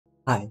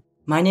Hi,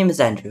 my name is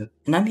Andrew,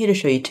 and I'm here to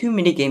show you two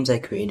minigames I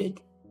created.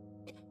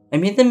 I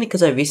made them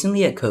because I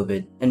recently had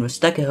COVID and was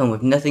stuck at home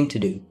with nothing to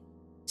do.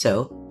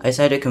 So, I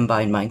decided to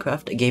combine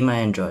Minecraft, a game I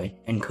enjoy,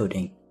 and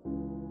coding.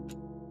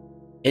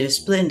 It is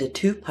split into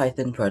two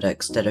Python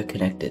products that are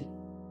connected.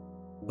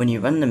 When you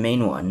run the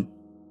main one,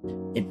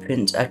 it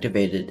prints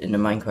activated in the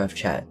Minecraft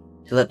chat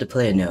to let the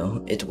player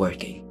know it's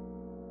working.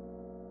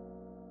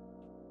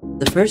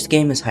 The first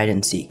game is hide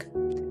and seek.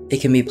 It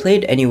can be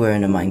played anywhere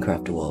in a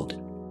Minecraft world.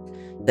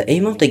 The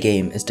aim of the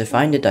game is to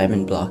find a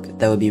diamond block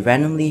that will be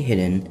randomly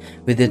hidden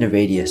within a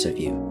radius of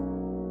you.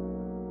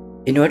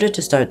 In order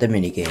to start the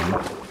minigame,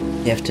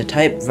 you have to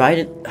type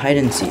hide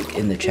and seek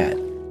in the chat.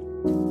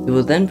 It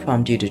will then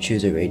prompt you to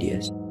choose a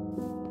radius.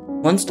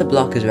 Once the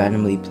block is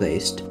randomly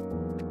placed,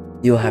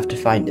 you will have to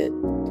find it.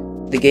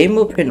 The game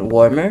will print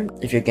warmer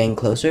if you're getting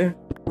closer,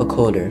 or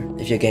colder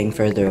if you're getting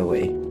further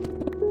away.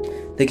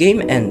 The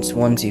game ends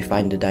once you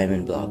find the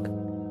diamond block.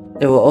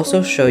 It will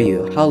also show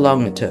you how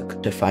long it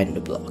took to find the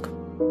block.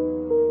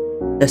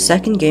 The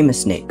second game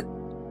is Snake.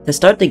 To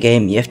start the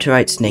game, you have to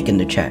write Snake in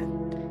the chat.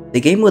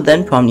 The game will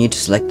then prompt you to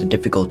select the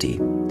difficulty.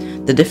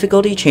 The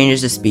difficulty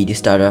changes the speed you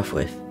start off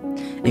with.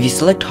 If you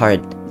select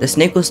hard, the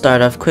snake will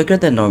start off quicker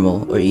than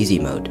normal or easy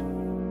mode.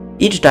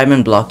 Each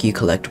diamond block you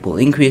collect will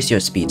increase your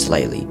speed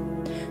slightly.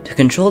 To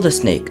control the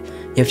snake,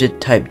 you have to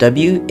type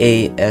W,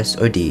 A, S,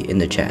 or D in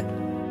the chat.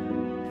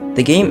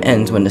 The game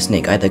ends when the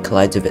snake either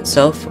collides with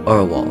itself or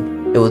a wall.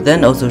 It will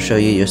then also show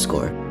you your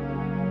score.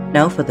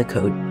 Now for the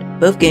code.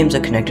 Both games are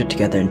connected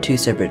together in two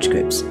separate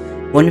scripts,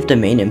 one with the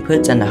main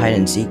inputs and the hide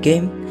and seek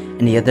game,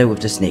 and the other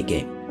with the snake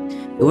game.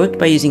 It worked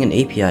by using an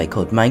API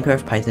called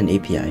Minecraft Python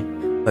API,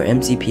 or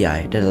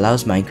MCPI, that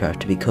allows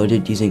Minecraft to be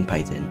coded using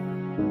Python.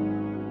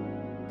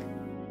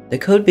 The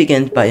code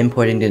begins by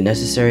importing the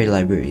necessary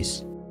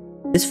libraries.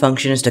 This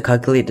function is to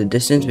calculate the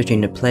distance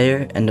between the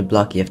player and the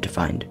block you have to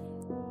find.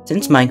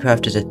 Since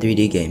Minecraft is a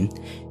 3D game,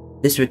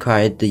 this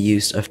required the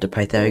use of the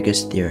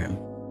Pythagoras theorem.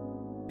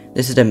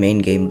 This is the main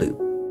game loop.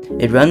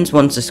 It runs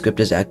once the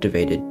script is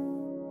activated.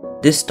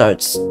 This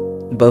starts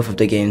both of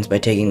the games by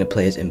taking the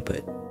player's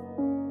input.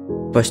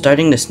 For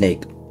starting the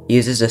snake, it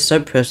uses a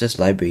sub-process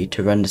library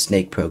to run the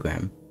snake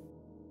program.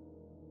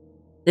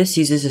 This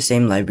uses the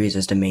same libraries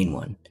as the main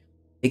one.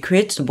 It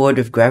creates the board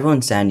with gravel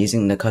and sand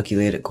using the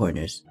calculated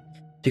corners.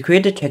 To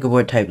create a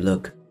checkerboard type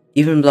look,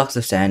 even blocks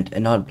of sand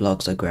and odd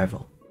blocks of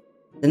gravel.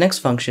 The next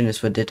function is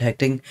for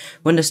detecting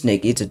when the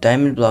snake eats a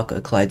diamond block or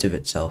collides with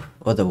itself,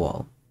 or the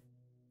wall.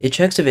 It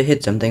checks if it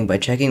hits something by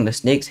checking the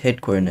snake's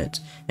head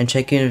coordinates and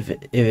checking if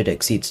it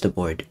exceeds the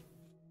board.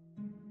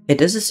 It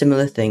does a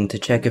similar thing to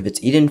check if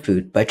it's eaten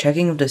food by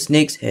checking if the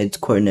snake's head's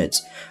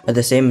coordinates are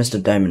the same as the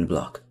diamond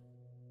block.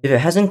 If it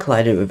hasn't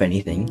collided with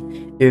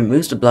anything, it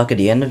removes the block at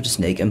the end of the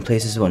snake and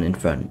places one in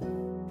front.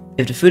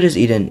 If the food is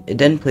eaten, it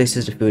then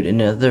places the food in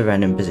another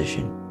random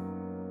position.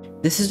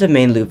 This is the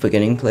main loop for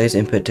getting players'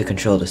 input to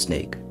control the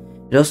snake.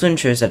 It also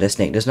ensures that the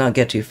snake does not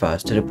get too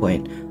fast to the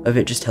point of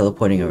it just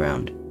teleporting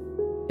around.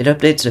 It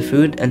updates the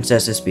food and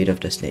sets the speed of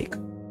the snake.